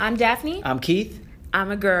I'm Daphne. I'm Keith. I'm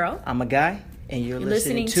a girl. I'm a guy. And you're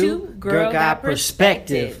listening to Girl Got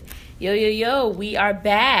Perspective. Yo. We are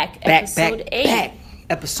back. Episode 8.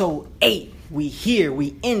 Episode 8. We here.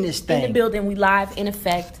 We in this thing. In the building. We live in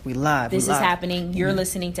effect. We live. This is happening. You're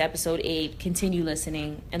listening to episode 8. Continue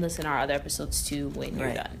listening and listen to our other episodes too when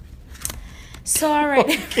you're done. So, all right.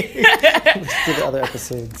 Okay. Let's do the other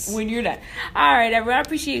episodes. When you're done. All right, everyone. I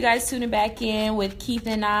appreciate you guys tuning back in with Keith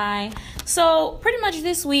and I. So, pretty much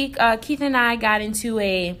this week, Keith and I got into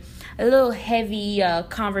a little heavy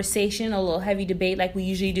conversation, a little heavy debate like we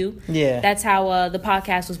usually do. Yeah. That's how the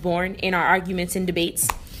podcast was born, in our arguments and debates.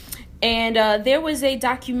 And there was a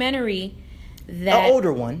documentary that... An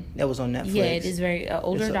older one that was on Netflix. Yeah, it is very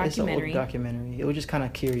older documentary. It's an older documentary. It was just kind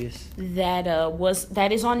of curious. That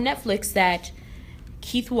is on Netflix that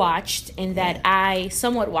Keith watched and that I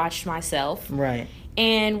somewhat watched myself. Right.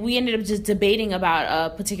 And we ended up just debating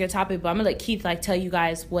about a particular topic, but I'm gonna let Keith tell you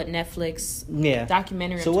guys what Netflix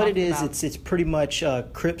documentary. So what it is, it's pretty much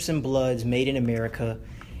Crips and Bloods made in America.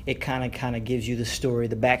 It kind of gives you the story,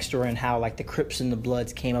 the backstory, and how the Crips and the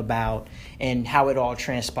Bloods came about, and how it all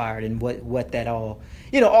transpired, and what that all,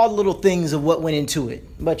 all the little things of what went into it.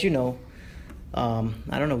 But I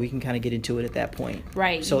don't know. We can kind of get into it at that point,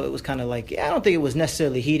 right? So it was kind of I don't think it was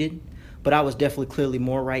necessarily heated, but I was definitely clearly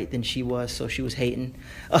more right than she was, so she was hating.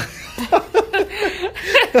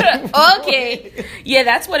 Okay, yeah,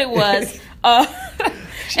 that's what it was.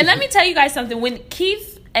 And let me tell you guys something. When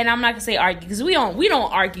Keith, and I'm not gonna say argue because we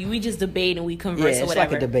don't argue. We just debate and we converse or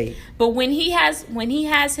whatever. It's like a debate. But when he has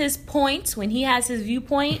his points, when he has his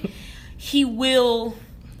viewpoint, he will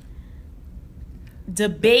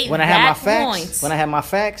debate when I have my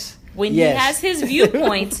facts. When he has his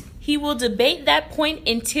viewpoint, he will debate that point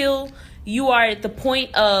until you are at the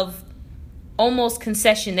point of almost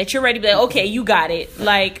concession that you're ready to be like, okay, you got it.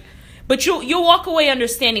 But you'll walk away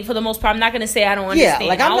understanding for the most part. I'm not going to say I don't understand.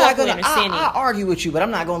 Yeah, I'm not going to... I'll argue with you, but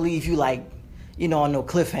I'm not going to leave you on no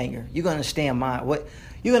cliffhanger. You're going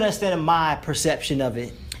to understand my perception of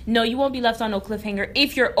it. No, you won't be left on no cliffhanger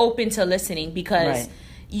if you're open to listening because,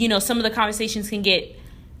 some of the conversations can get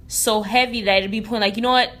so heavy that it'd be point you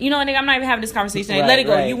know what, nigga, I'm not even having this conversation. Let it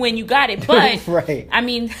go. Right. You win, you got it. But right. I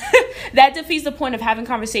mean, that defeats the point of having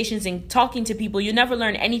conversations and talking to people. You never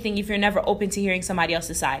learn anything if you're never open to hearing somebody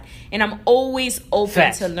else's side. And I'm always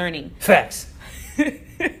open to learning. Facts.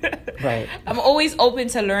 Right. I'm always open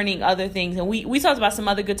to learning other things. And we talked about some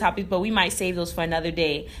other good topics, but we might save those for another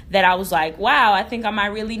day. That I was like, wow, I think I might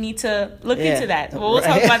really need to look into that. Well, we'll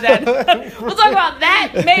talk about that. We'll talk about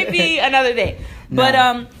that maybe another day.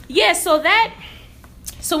 But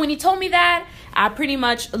so when he told me that, I pretty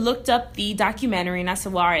much looked up the documentary and I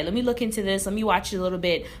said, well, all right, let me look into this. Let me watch it a little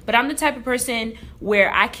bit. But I'm the type of person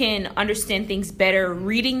where I can understand things better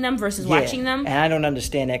reading them versus watching them. And I don't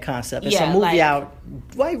understand that concept. It's a movie out.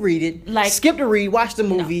 Why read it? Skip the read, watch the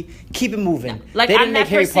movie, keep it moving. No. They didn't make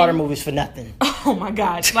Harry Potter movies for nothing. Oh my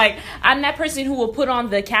God. I'm that person who will put on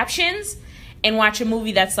the captions and watch a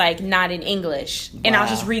movie that's not in English. And I'll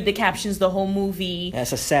just read the captions the whole movie.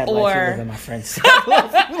 That's a sad life you live in, my friends.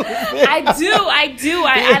 I do.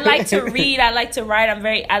 I like to read. I like to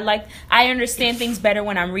write. I understand things better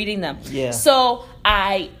when I'm reading them. Yeah. So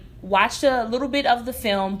I watched a little bit of the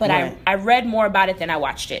film, but I read more about it than I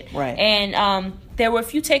watched it. Right. And there were a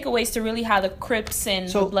few takeaways to really how the Crips and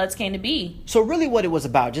the Bloods came to be. So really what it was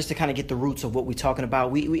about, just to kind of get the roots of what we're talking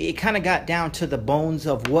about, it kind of got down to the bones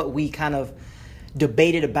of what we kind of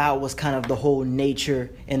debated about was kind of the whole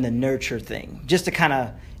nature and the nurture thing, just to kind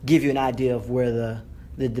of give you an idea of where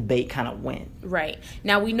the debate kind of went. Right.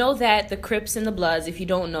 Now, we know that the Crips and the Bloods, if you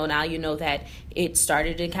don't know now, you know that it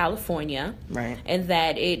started in California. Right. And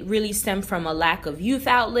that it really stemmed from a lack of youth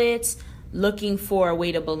outlets, looking for a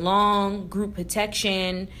way to belong, group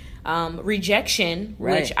protection, rejection,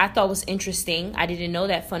 which I thought was interesting. I didn't know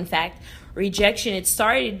that fun fact. Rejection, it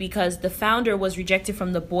started because the founder was rejected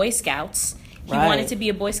from the Boy Scouts. He wanted to be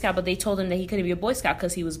a Boy Scout, but they told him that he couldn't be a Boy Scout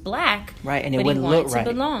because he was black. Right, and it wouldn't look right. But he wanted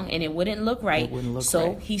to belong, and it wouldn't look right.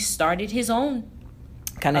 So he started his own.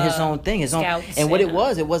 Kind of his own thing, his own. And what it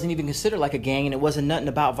wasn't even considered like a gang, and it wasn't nothing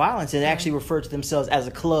about violence. It actually referred to themselves as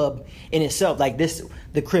a club in itself.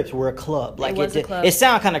 The Crips were a club. It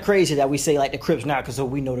sounds kind of crazy that we say the Crips now because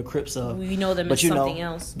we know the Crips. We know them as something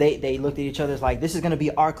else. They looked at each other as this is going to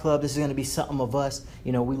be our club. This is going to be something of us.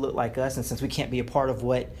 We look like us, and since we can't be a part of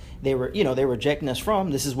what they were, they were rejecting us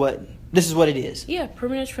from. This is what it is. Yeah,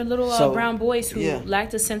 pretty much for little brown boys who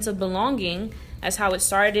lacked a sense of belonging. That's how it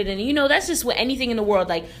started. And, that's just what anything in the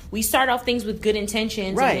world. We start off things with good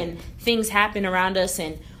intentions. And then things happen around us.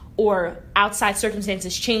 And or outside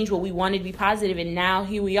circumstances change what we wanted to be positive, and now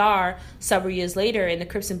here we are several years later, and the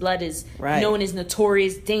Crips and Blood is known as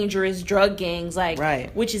notorious, dangerous drug gangs,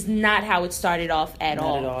 which is not how it started off at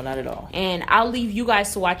all. Not at all. And I'll leave you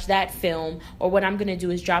guys to watch that film, or what I'm going to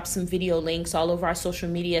do is drop some video links all over our social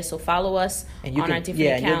media, so follow us on our different accounts.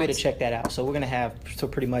 Yeah, and you'll be able to check that out. So we're going to have, so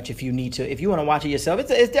pretty much if you want to watch it yourself,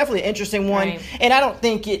 it's definitely an interesting one, and I don't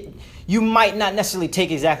think you might not necessarily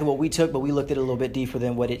take exactly what we took, but we looked at it a little bit deeper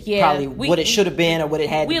than what it what it should have been or what it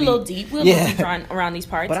had to be. We're a little deep. We're a little deep around these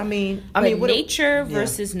parts. But I mean, nature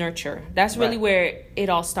versus nurture. That's really where it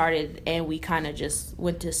all started, and we kind of just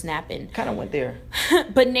went to snapping. Kind of went there.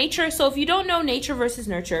 But nature. So if you don't know nature versus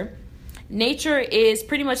nurture, nature is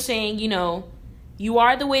pretty much saying, you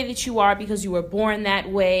are the way that you are because you were born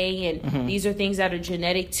that way, and these are things that are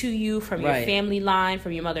genetic to you from your family line,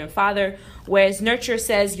 from your mother and father. Whereas nurture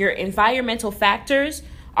says your environmental factors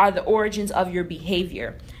are the origins of your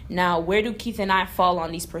behavior. Now, where do Keith and I fall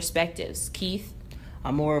on these perspectives? Keith?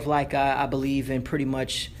 I'm more of like, I believe in pretty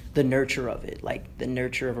much the nurture of it, like the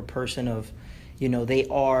nurture of a person of, they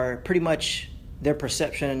are pretty much, their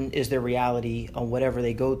perception is their reality on whatever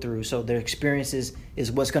they go through. So their experiences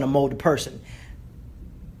is what's going to mold the person.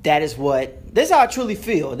 This is how I truly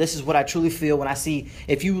feel. This is what I truly feel when I see,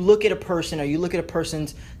 if you look at a person or you look at a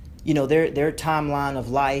person's, their timeline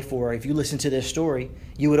of life, or if you listen to their story,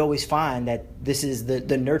 you would always find that this is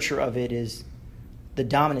the nurture of it is the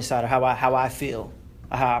dominant side of how I feel,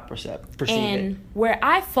 how I perceive it. And where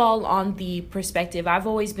I fall on the perspective, I've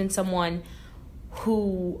always been someone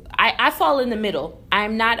who, I fall in the middle.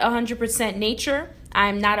 I'm not 100% nature.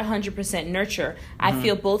 I'm not 100% nurture. I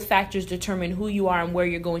feel both factors determine who you are and where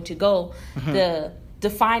you're going to go. The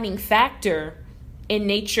defining factor in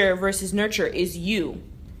nature versus nurture is you.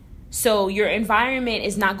 So your environment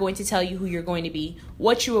is not going to tell you who you're going to be.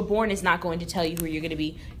 What you were born is not going to tell you who you're going to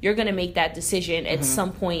be. You're going to make that decision at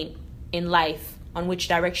some point in life on which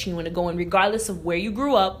direction you want to go. And regardless of where you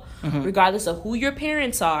grew up, regardless of who your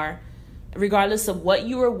parents are, regardless of what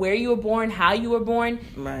you were, where you were born, how you were born,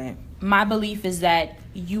 my belief is that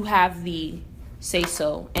you have the say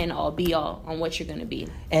so and all be all on what you're going to be.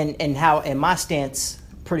 And my stance,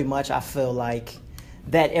 pretty much, I feel like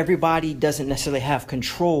that everybody doesn't necessarily have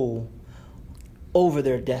control over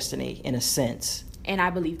their destiny in a sense. And I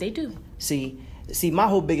believe they do. See, my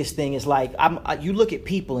whole biggest thing is like, you look at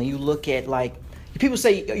people and you look at like, people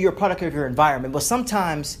say you're a product of your environment, but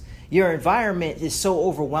sometimes your environment is so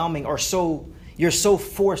overwhelming or you're so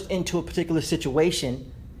forced into a particular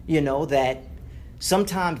situation, that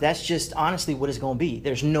sometimes that's just honestly what it's going to be.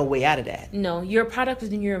 There's no way out of that. No, you're a product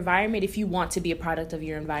of your environment if you want to be a product of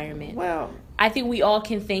your environment. Well, I think we all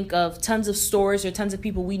can think of tons of stories or tons of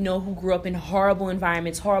people we know who grew up in horrible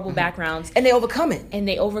environments, horrible backgrounds. And they overcome it. And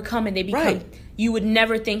they become, you would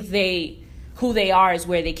never think who they are is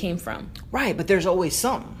where they came from. Right, but there's always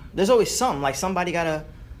something. Like somebody got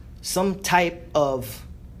some type of,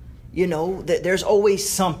 there's always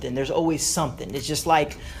something. It's just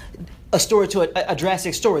like a story to a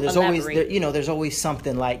drastic story. There's always, there's always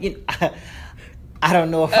something like, I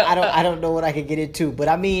don't know if I don't know what I could get into, but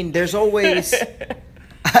I mean, there's always,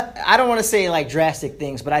 I don't want to say like drastic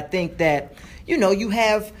things, but I think that, you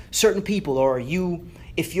have certain people, or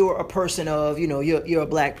if you're a person of, you're a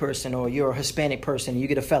black person or you're a Hispanic person, you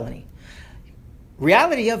get a felony.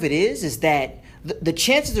 Reality of it is that the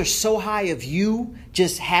chances are so high of you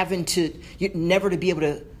just having never to be able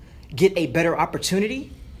to get a better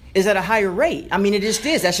opportunity is at a higher rate. I mean, it just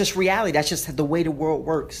is. That's just reality. That's just the way the world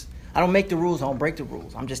works. I don't make the rules. I don't break the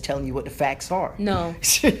rules. I'm just telling you what the facts are. No.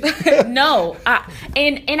 No.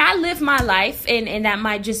 And I live my life, and that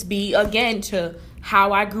might just be, again, to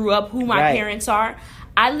how I grew up, who my parents are.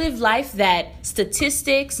 I live life that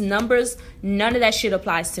statistics, numbers, none of that shit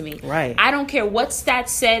applies to me. Right. I don't care what stats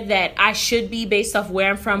said that I should be based off where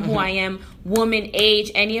I'm from, who I am, woman,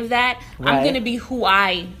 age, any of that. Right. I'm going to be who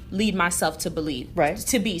I lead myself to believe. Right.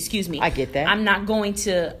 To be, excuse me. I get that. I'm not going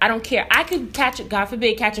to, I don't care. I could God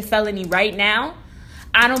forbid, catch a felony right now.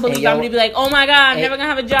 I don't believe I'm going to be like, oh my God, I'm never going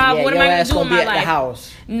to have a job. What am I going to do in my life? The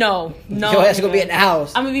house. No. Your ass going to be at the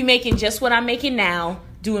house. I'm going to be making just what I'm making now.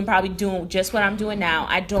 Doing just what I'm doing now.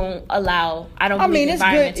 I don't believe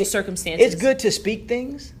environmental circumstances. It's good to speak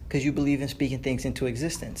things because you believe in speaking things into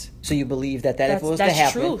existence. So you believe that if it was to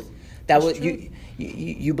happen, truth.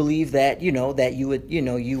 You believe that that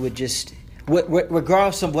you would just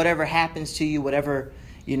regardless of whatever happens to you,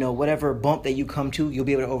 whatever bump that you come to, you'll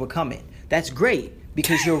be able to overcome it. That's great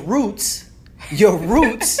because your roots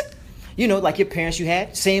you know, like your parents you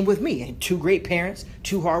had. Same with me. And 2 great parents,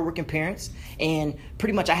 2 hardworking parents. And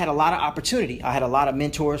pretty much I had a lot of opportunity. I had a lot of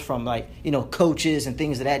mentors from, like, you know, coaches and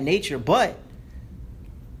things of that nature. But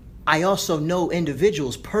I also know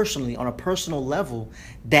individuals personally, on a personal level,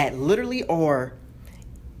 that literally are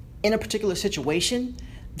in a particular situation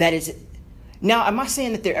that is... Now, am I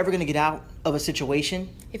saying that they're ever going to get out of a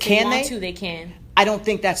situation? If they want to, they can. I don't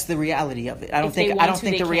think that's the reality of it. I don't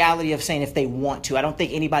think the reality of saying if they want to. I don't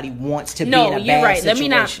think anybody wants to be in a bad situation. No, you're right. Let me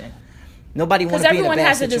not. Nobody wants to be in a bad situation. Because everyone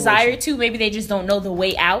has a desire to. Maybe they just don't know the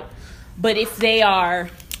way out. But if they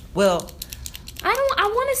are... Well... I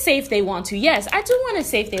want to say if they want to. Yes, I do want to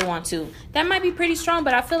say if they want to. That might be pretty strong,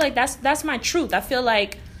 but I feel like that's my truth. I feel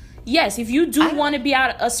like, yes, if you do want to be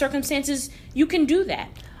out of circumstances, you can do that.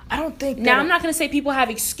 I don't think that... Now, I'm not going to say people have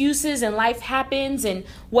excuses and life happens and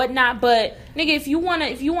whatnot, but, nigga, if you want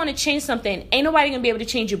to change something, ain't nobody going to be able to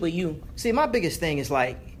change it but you. See, my biggest thing is,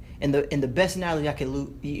 like, in the best analogy I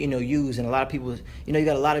can, you know, use, and a lot of people, you know, you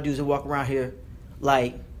got a lot of dudes that walk around here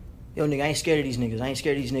like, yo, nigga, I ain't scared of these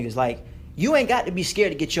niggas. Like, you ain't got to be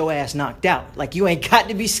scared to get your ass knocked out. Like, you ain't got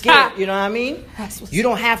to be scared. You know what I mean? You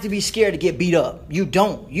don't have to be scared to get beat up. You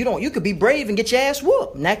don't. You could be brave and get your ass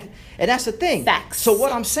whooped. And that's the thing. Facts. So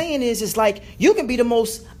what I'm saying is like, you can be the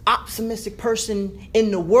most optimistic person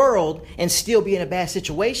in the world and still be in a bad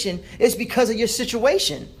situation. It's because of your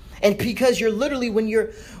situation. And because you're literally, when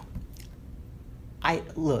you're... I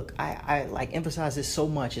like emphasize this so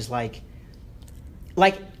much. It's like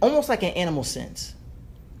almost like an animal sense.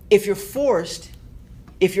 If you're forced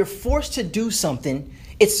to do something,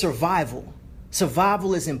 it's survival.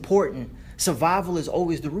 Survival is important. Survival is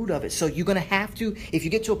always the root of it. So you're going to have to, if you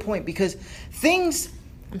get to a point, because things...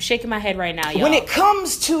 I'm shaking my head right now, y'all. When it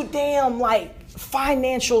comes to damn, like,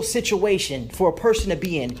 financial situation for a person to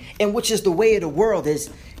be in, and which is the way of the world, is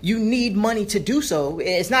you need money to do so.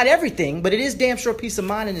 It's not everything, but it is damn sure peace of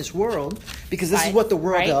mind in this world, because this is what the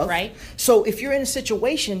world does. Right. So if you're in a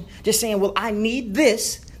situation just saying, well, I need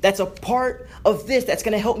this, that's a part of this that's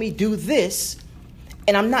going to help me do this,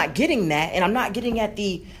 and I'm not getting that, and I'm not getting at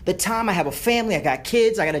the time. I have a family, I got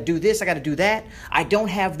kids, I got to do this, I got to do that. I don't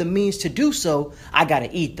have the means to do so. I got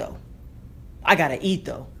to eat, though.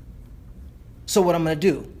 So what I'm going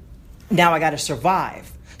to do? Now I got to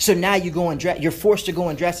survive. So now you're forced to go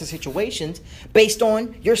in drastic situations based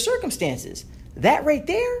on your circumstances. That right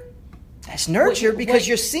there, that's nurture, because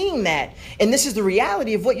you're seeing that, and this is the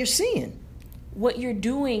reality of what you're seeing. What you're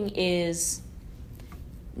doing is...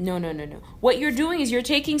 No. What you're doing is you're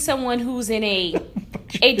taking someone who's in a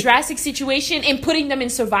drastic situation and putting them in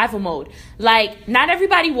survival mode. Like, not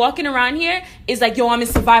everybody walking around here is like, yo, I'm in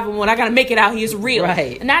survival mode. I got to make it out here. It's real.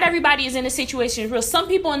 Right. Not everybody is in a situation real. Some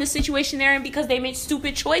people in the situation they're in because they made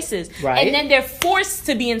stupid choices. Right. And then they're forced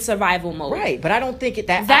to be in survival mode. Right. But I don't think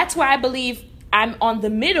That's why I believe I'm on the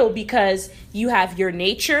middle, because you have your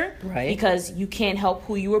nature, right? Because you can't help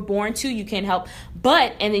who you were born to, you can't help,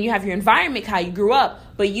 and then you have your environment, how you grew up,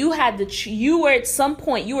 but you were at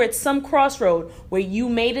some crossroad where you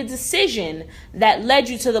made a decision that led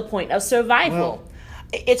you to the point of survival. Well,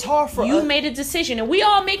 it's hard for you made a decision, and we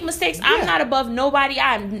all make mistakes. Yeah. I'm not above nobody.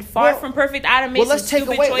 I'm far from perfect. I done made some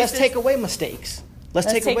stupid choices. Let's take away mistakes. Let's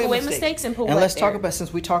take away mistakes and put and let's talk about,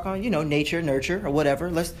 since we talk on, nature, nurture, or whatever.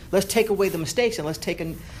 Let's take away the mistakes, and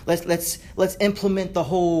let's implement the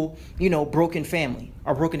whole, broken family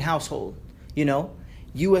or broken household.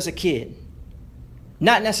 You as a kid,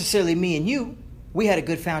 not necessarily me and you, we had a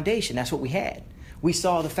good foundation. That's what we had. We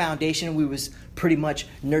saw the foundation, and we was pretty much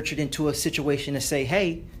nurtured into a situation to say,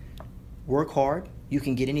 hey, work hard. You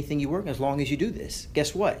can get anything you work as long as you do this.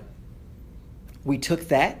 Guess what? We took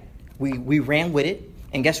that. We ran with it,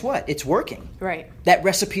 and guess what? It's working. Right. That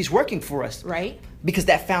recipe's working for us. Right. Because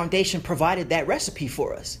that foundation provided that recipe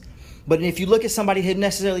for us. But if you look at somebody who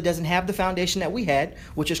necessarily doesn't have the foundation that we had,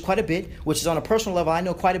 which is quite a bit, which is on a personal level, I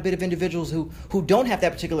know quite a bit of individuals who don't have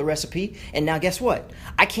that particular recipe. And now guess what?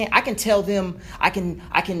 I can tell them, I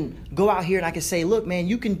can go out here and I can say, look, man,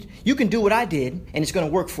 you can do what I did, and it's going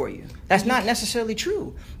to work for you. That's not necessarily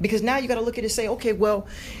true, because now you got to look at it and say, okay, well,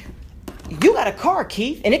 you got a car,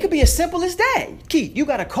 Keith, and it could be as simple as that. Keith, you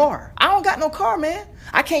got a car. I don't got no car, man.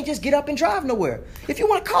 I can't just get up and drive nowhere. If you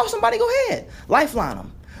want to call somebody, go ahead. Lifeline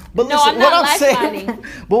them. But no, listen, I'm not lifelining.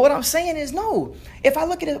 But what I'm saying is, no. If I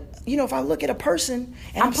look at a person,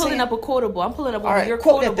 and I'm pulling up a quotable. I'm pulling up one of your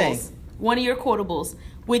quotables. One of your quotables,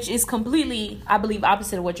 which is completely, I believe,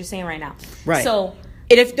 opposite of what you're saying right now. Right. So,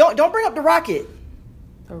 and if don't bring up the rocket.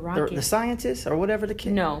 The rocket. The scientist or whatever the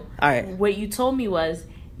kid. No. All right. What you told me was,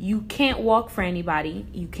 you can't walk for anybody.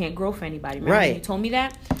 You can't grow for anybody. Remember right. You told me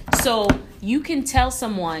that? So you can tell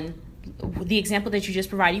someone, the example that you just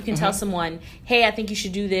provided, you can tell someone, hey, I think you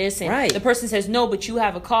should do this. And the person says, no, but you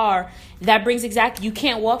have a car. That brings exactly, you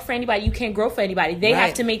can't walk for anybody. You can't grow for anybody. They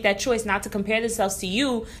have to make that choice not to compare themselves to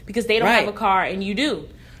you because they don't have a car and you do.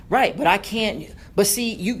 Right. But I can't. But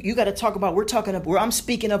see, you got to talk about, where I'm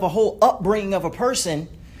speaking of a whole upbringing of a person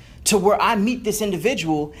to where I meet this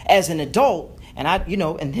individual as an adult. And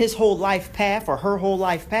and his whole life path or her whole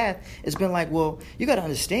life path has been like, well, you got to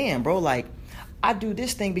understand, bro, like, I do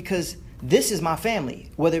this thing because this is my family,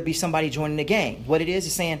 whether it be somebody joining the gang. What it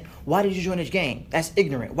is saying, why did you join this gang? That's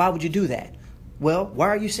ignorant. Why would you do that? Well, why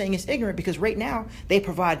are you saying it's ignorant? Because right now they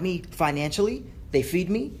provide me financially. They feed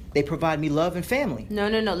me. They provide me love and family. No.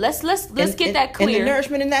 Let's get that clear. And the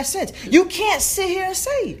nourishment in that sense. You can't sit here and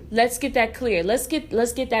say. Let's get that clear. Let's get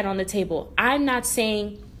that on the table. I'm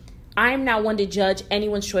not one to judge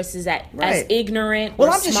anyone's choices as ignorant or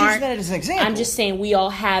smart. I'm just using that as an example. I'm just saying we all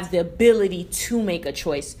have the ability to make a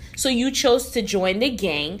choice. So you chose to join the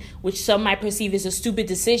gang, which some might perceive as a stupid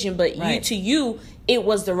decision, but to you, it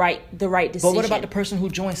was the right decision. But what about the person who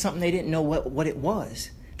joined something they didn't know what it was?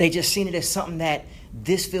 They just seen it as something that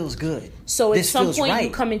this feels good. So at some point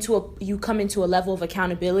you come into a level of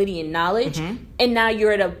accountability and knowledge, and now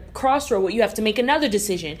you're at a crossroad where you have to make another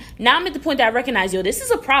decision. Now I'm at the point that I recognize, this is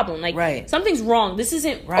a problem. Like something's wrong. This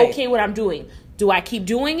isn't okay what I'm doing. Do I keep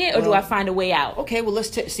doing it or do I find a way out? Okay, well, let's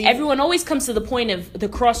see. Everyone always comes to the point of the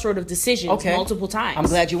crossroad of decisions multiple times. I'm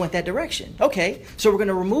glad you went that direction. Okay, so we're going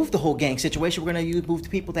to remove the whole gang situation. We're going to move to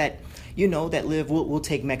people that, that live. We'll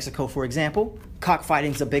take Mexico, for example.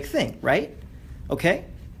 Cockfighting's a big thing, right? Okay?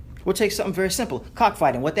 We'll take something very simple.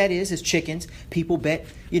 Cockfighting. What that is chickens. People bet,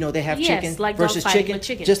 they have chicken like versus chicken.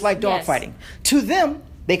 Just like dog fighting. To them,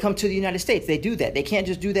 they come to the United States. They do that. They can't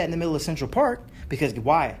just do that in the middle of Central Park because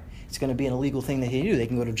why? It's going to be an illegal thing that they do. They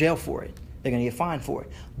can go to jail for it. They're going to get fined for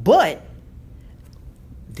it. But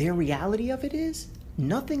their reality of it is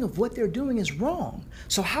nothing of what they're doing is wrong.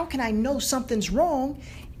 So how can I know something's wrong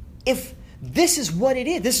if this is what it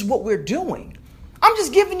is? This is what we're doing. I'm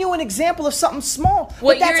just giving you an example of something small,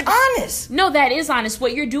 but that's honest. No, that is honest.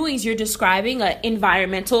 What you're doing is you're describing an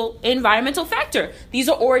environmental factor. These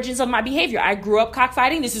are origins of my behavior. I grew up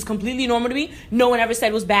cockfighting. This is completely normal to me. No one ever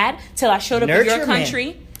said it was bad till I showed up in your country.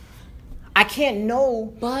 Man. I can't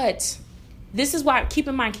know. But this is why, keep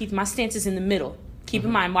in mind, Keith, my stance is in the middle. Keep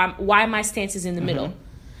in mind why my stance is in the middle.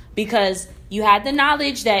 Because you had the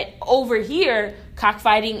knowledge that over here,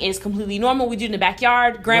 cockfighting is completely normal. We do it in the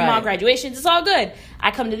backyard, grandma graduations, it's all good.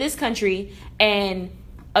 I come to this country and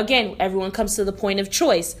again, everyone comes to the point of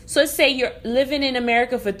choice. So let's say you're living in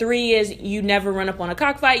America for 3 years, you never run up on a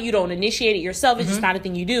cockfight, you don't initiate it yourself, it's just not a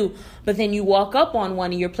thing you do. But then you walk up on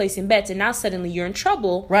one and you're placing bets and now suddenly you're in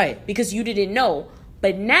trouble. Right. Because you didn't know.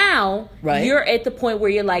 But now you're at the point where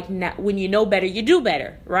you're like, when you know better, you do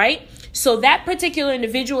better, right? So that particular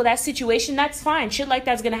individual, that situation, that's fine. Shit like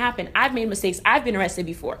that's going to happen. I've made mistakes. I've been arrested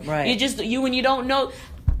before. Right. When you don't know.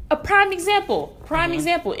 A prime example,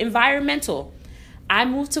 environmental. I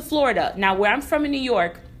moved to Florida. Now, where I'm from in New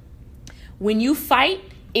York, when you fight,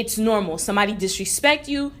 it's normal. Somebody disrespect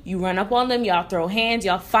you, you run up on them, y'all throw hands,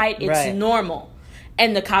 y'all fight. It's normal.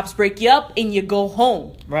 And the cops break you up and you go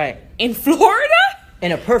home. Right. In Florida?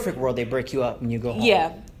 In a perfect world, they break you up and you go home.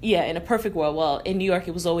 Yeah, in a perfect world. Well, in New York,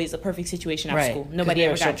 it was always a perfect situation after school. Nobody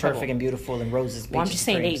ever got in trouble. Perfect and beautiful and roses. Well, I'm just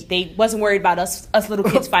saying they wasn't worried about us little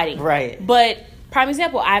kids fighting. Right. But prime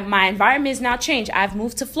example, my environment has now changed. I've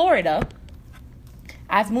moved to Florida.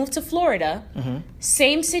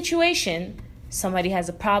 Same situation. Somebody has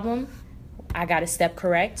a problem. I got to step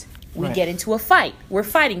correct. We get into a fight. We're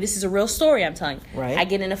fighting. This is a real story I'm telling you. Right. I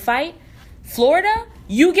get in a fight. Florida,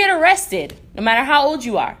 you get arrested no matter how old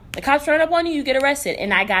you are. The cops run up on you, you get arrested.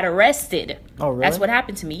 And I got arrested. Oh, really? That's what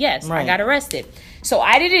happened to me. Yes, I got arrested. So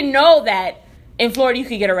I didn't know that in Florida you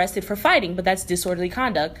could get arrested for fighting, but that's disorderly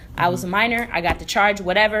conduct. I was a minor. I got the charge,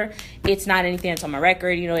 whatever. It's not anything that's on my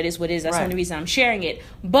record. It is what it is. That's the only reason I'm sharing it.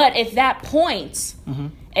 But at that point,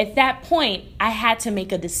 I had to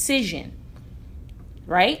make a decision.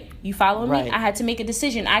 Right? You following me? I had to make a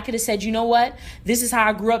decision. I could have said, you know what? This is how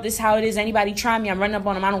I grew up. This is how it is. Anybody try me, I'm running up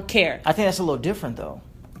on them. I don't care. I think that's a little different, though.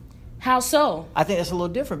 How so? I think that's a little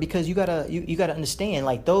different because you gotta understand,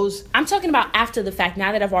 like those. I'm talking about after the fact.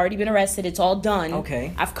 Now that I've already been arrested, it's all done.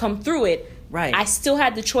 Okay. I've come through it. Right. I still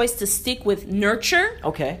had the choice to stick with nurture.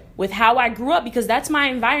 Okay. With how I grew up because that's my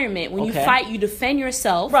environment. When you fight, you defend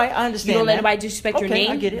yourself. Right. I understand. You don't let that. anybody disrespect your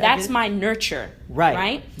name. I get it. That's my nurture. Right.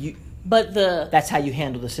 Right. But that's how you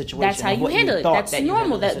handle the situation. That's how you handle it. That's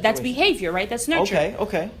normal. That's behavior, right? That's nurture.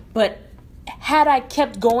 Okay. But had I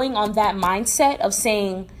kept going on that mindset of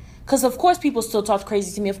saying, because of course people still talk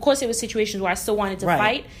crazy to me. Of course there were situations where I still wanted to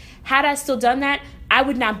fight. Had I still done that, I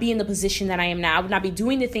would not be in the position that I am now. I would not be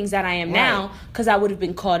doing the things that I am now because I would have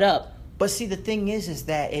been caught up. But see, the thing is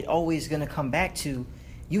that it always going to come back to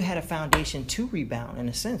you had a foundation to rebound in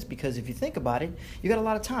a sense, because if you think about it, you got a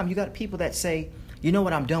lot of time. You got people that say, you know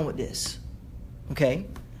what, I'm done with this. Okay?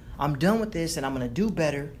 I'm done with this and I'm going to do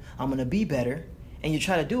better. I'm going to be better. And you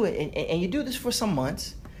try to do it and you do this for some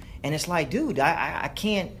months. And it's like, dude, I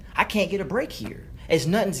can't get a break here. It's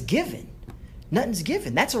nothing's given. Nothing's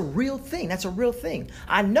given. That's a real thing. That's a real thing.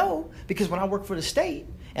 I know because when I work for the state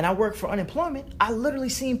and I work for unemployment, I literally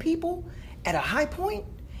seen people at a high point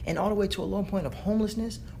and all the way to a low point of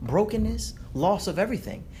homelessness, brokenness, loss of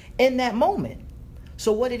everything in that moment.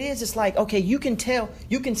 So what it is, it's like, okay, you can tell,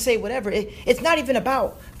 you can say whatever. It's not even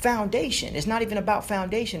about foundation. It's not even about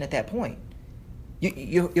foundation at that point.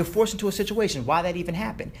 You're forced into a situation. Why that even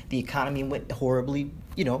happened? The economy went horribly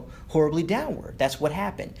downward. That's what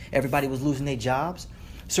happened. Everybody was losing their jobs.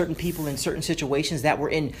 Certain people in certain situations that were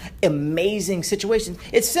in amazing situations.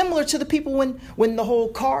 It's similar to the people when the whole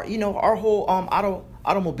car, our whole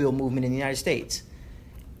automobile movement in the United States.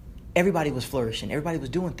 Everybody was flourishing. Everybody was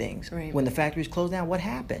doing things. Right. When the factories closed down, what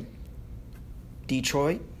happened?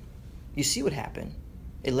 Detroit, you see what happened.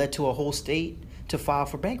 It led to a whole state to file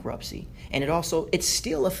for bankruptcy. And it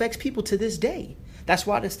still affects people to this day. That's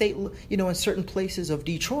why the state, in certain places of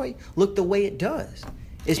Detroit look the way it does.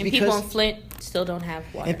 It's and because people in Flint still don't have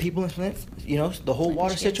water. And people in Flint, the whole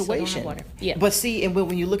water situation. Water. Yeah. But see, and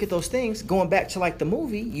when you look at those things, going back to like the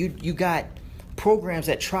movie, you got programs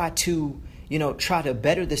that try to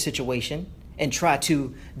better the situation and try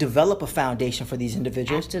to develop a foundation for these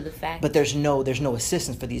individuals. After the fact. But there's no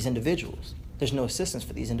assistance for these individuals. There's no assistance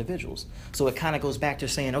for these individuals. So it kind of goes back to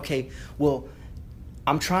saying, okay, well,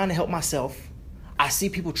 I'm trying to help myself. I see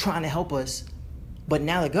people trying to help us, but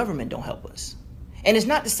now the government don't help us. And it's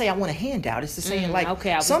not to say I want a handout. It's to say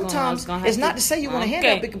sometimes it's not to say you want a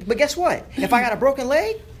handout. But guess what? If I got a broken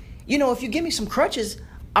leg, if you give me some crutches,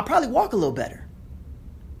 I'll probably walk a little better.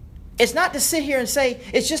 It's not to sit here and say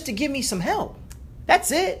it's just to give me some help.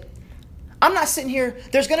 That's it. I'm not sitting here.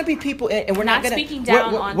 There's going to be people, and we're not going to speaking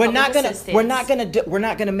down on we're not going assistance. to we're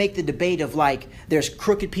not going to make the debate of like there's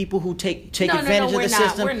crooked people who take advantage of the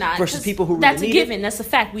system versus people who really need it. That's a given. That's a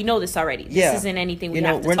fact. We know this already. This isn't anything we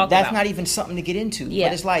have to talk about. That's not even something to get into. Yeah.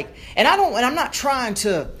 But it's like, and I'm not trying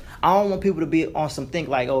to. I don't want people to be on some think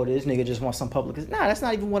like, oh, this nigga just wants some public. Nah, that's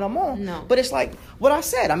not even what I'm on. No. But it's like what I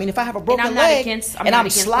said. I mean, if I have a broken leg and I'm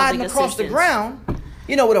sliding across the ground,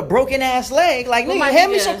 with a broken ass leg, like, nigga,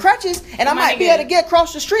 hand me some crutches and I might be able to get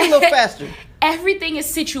across the street a little faster. Everything is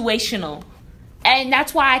situational. And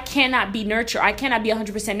that's why I cannot be nurture. I cannot be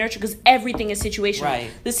 100% nurture because everything is situational.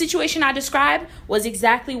 Right. The situation I described was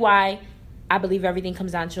exactly why I believe everything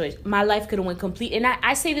comes down to choice. My life could have went complete, and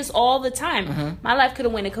I say this all the time. Mm-hmm. My life could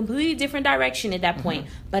have went a completely different direction at that point,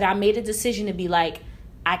 but I made a decision to be like,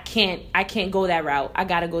 I can't go that route. I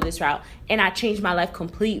got to go this route. And I changed my life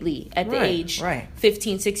completely at the age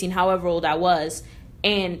 15, 16, however old I was,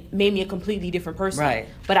 and made me a completely different person. Right.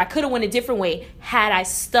 But I could have went a different way had I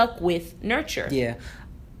stuck with nurture. Yeah.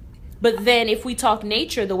 But then if we talk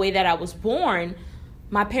nature, the way that I was born,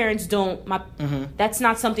 my parents don't, that's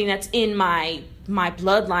not something that's in my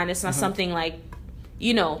bloodline. It's not something like,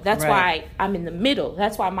 that's why I'm in the middle.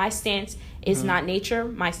 That's why my stance is not nature.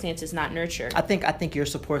 My stance is not nurture. I think your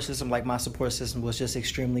support system, like my support system, was just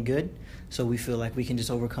extremely good. So we feel like we can just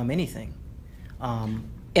overcome anything. And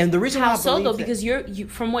the reason how so though, because you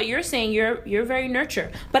from what you're saying, you're very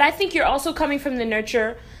nurture. But I think you're also coming from the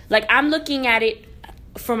nurture. Like I'm looking at it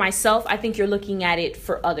for myself. I think you're looking at it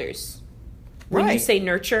for others. When you say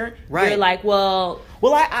nurture, you're like, well,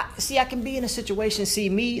 I see. I can be in a situation. See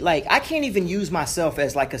me, like I can't even use myself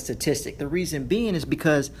as like a statistic. The reason being is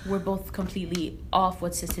because we're both completely off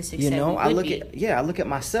what statistics. I look at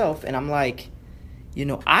myself and I'm like,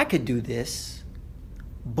 I could do this,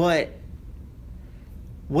 but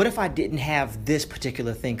what if I didn't have this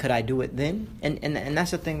particular thing? Could I do it then? And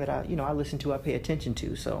that's the thing that I listen to. I pay attention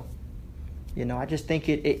to. So, I just think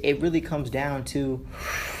it really comes down to.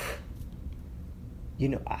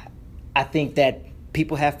 I think that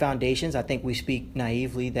people have foundations. I think we speak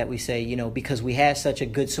naively that we say, because we have such a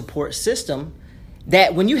good support system,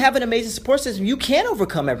 that when you have an amazing support system, you can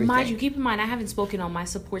overcome everything. Mind you, keep in mind, I haven't spoken on my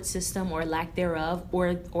support system or lack thereof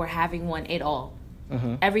or having one at all.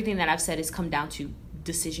 Mm-hmm. Everything that I've said has come down to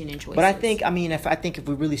decision and choices. But I think if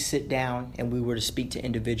we really sit down and we were to speak to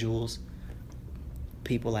individuals,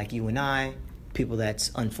 people like you and I, people that's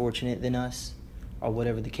unfortunate than us, or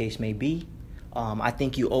whatever the case may be, I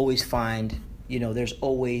think you always find, there's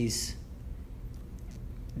always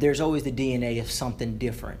the DNA of something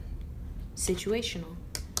different. Situational.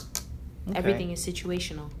 Okay. Everything is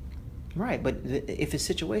situational. Right, but if it's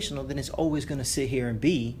situational, then it's always going to sit here and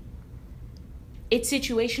be. It's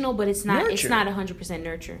situational, but it's not. Nurture. It's not 100%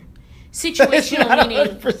 nurture. Situational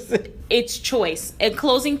meaning 100%. it's choice. And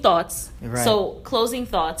closing thoughts. Right. So closing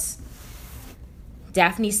thoughts.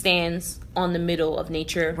 Daphne stands on the middle of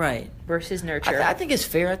nature, Right, versus nurture. I think it's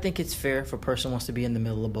fair. I think it's fair if a person wants to be in the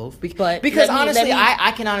middle of both. But because let me- honestly,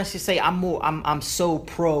 I can honestly say I'm so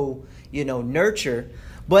pro, nurture.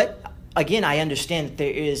 But again, I understand that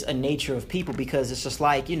there is a nature of people, because it's just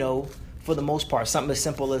like, for the most part, something as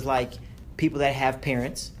simple as like people that have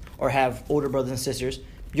parents or have older brothers and sisters,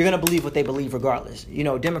 you're going to believe what they believe regardless.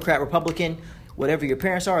 Democrat, Republican, whatever your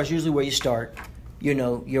parents are is usually where you start.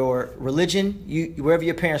 Your religion, wherever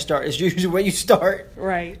your parents start is usually where you start.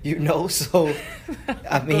 Right. So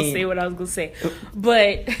I mean, gonna say what I was gonna say,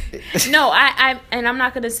 but no, I'm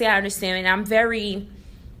not gonna say I understand, and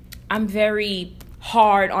I'm very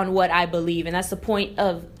hard on what I believe, and that's the point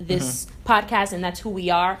of this podcast, and that's who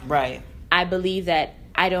we are. Right. I believe that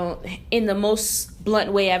I don't, in the most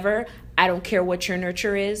blunt way ever, I don't care what your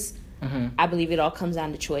nurture is. I believe it all comes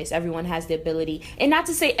down to choice. Everyone has the ability, and not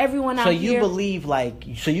to say everyone out So here. you believe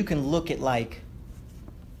so you can look at like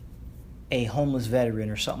a homeless veteran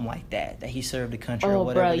or something like that he served the country or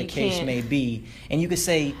whatever the case may be, and you could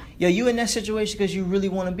say, yo, you in that situation because you really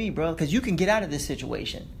want to be, bro, because you can get out of this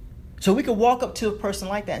situation. So we could walk up to a person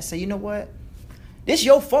like that and say, you know what, this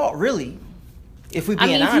your fault, really. If we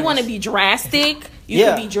being honest. If you want to be drastic, you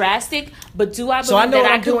can be drastic. But do I believe so I know that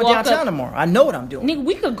what I I'm could doing walk downtown up tomorrow? I know what I'm doing. Nigga,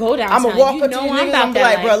 we could go downtown. I'm gonna walk you up to know these I'm niggas. about I'm that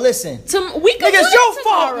like, life. bro, listen. We could Nigga, it's do your that fault,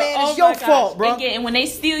 tomorrow. man. It's Oh your my gosh. fault, bro. And when they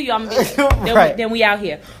steal you, I'm gonna Right. then we out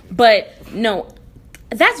here. But no,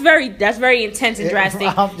 that's very intense and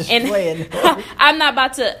drastic. I'm just playing. I'm not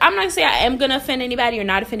gonna say I am gonna offend anybody or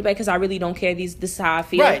not offend anybody, because I really don't care. This is how I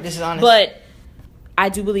feel. Right, this is honest. But I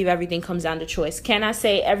do believe everything comes down to choice. Can I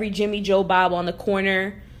say every Jimmy, Joe, Bob on the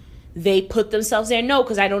corner, they put themselves there? No,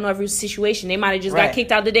 because I don't know every situation. They might have just got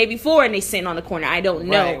kicked out the day before and they sitting on the corner. I don't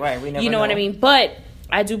know. Right. We never you know what I mean? But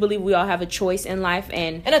I do believe we all have a choice in life,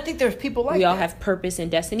 and I think there's people like we all have purpose and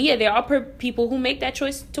destiny. Yeah, there are people who make that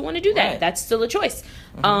choice to want to do that. Right. That's still a choice.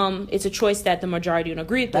 It's a choice that the majority don't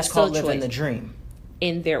agree with. That's still called a living choice the dream.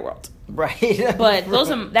 in their world. Right. But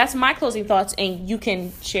that's my closing thoughts, and you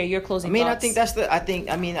can share your closing thoughts. I think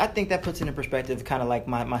I think that puts it in perspective, kind of like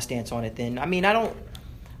my stance on it. Then I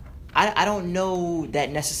don't know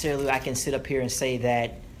that necessarily I can sit up here and say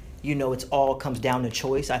that, it's all comes down to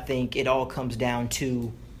choice. I think it all comes down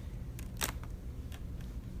to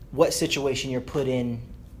what situation you're put in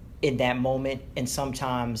that moment, and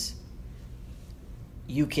sometimes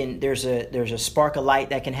there's a spark of light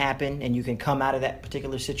that can happen, and you can come out of that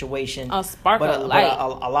particular situation. A spark of light.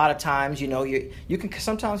 But a lot of times, you can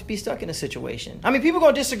sometimes be stuck in a situation. I mean, people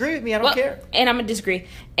gonna disagree with me. I don't care. And I'm gonna disagree.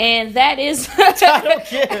 And that is I don't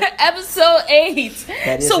care. episode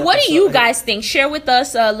 8. So what do you guys think? Share with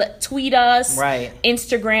us. Tweet us. Right.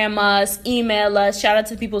 Instagram us. Email us. Shout out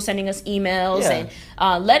to people sending us emails. Yeah.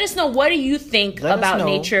 And let us know, what do you think Let us about know.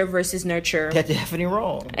 nature versus nurture? That's definitely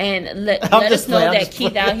wrong. And let just us know playing, I'm that just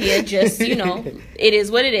Keith playing. out here just, it is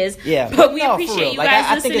what it is. Yeah. But we No, for appreciate real. you Like, guys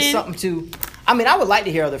I listening. think it's something to. I mean, I would like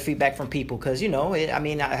to hear other feedback from people, because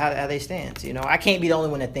how they stand. I can't be the only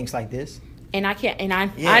one that thinks like this. And I can't,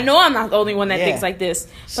 and Yeah. I know I'm not the only one that Yeah. thinks like this.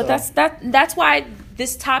 So- But that's why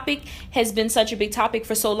this topic has been such a big topic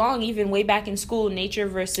for so long, even way back in school. Nature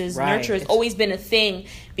versus Right. nurture has always been a thing,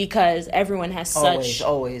 because everyone has such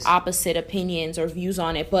Always. opposite opinions or views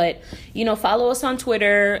on it. But, follow us on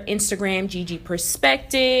Twitter, Instagram, GG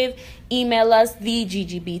Perspective. Email us, the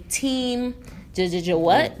GGB team. The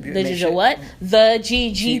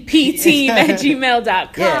GGP team at gmail.com.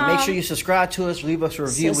 Yeah, make sure you subscribe to us, leave us a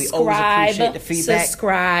review. We always appreciate the feedback.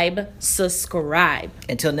 Subscribe.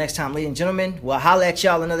 Until next time, ladies and gentlemen, we'll holler at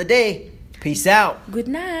y'all another day. Peace out. Good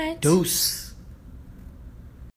night. Deuce.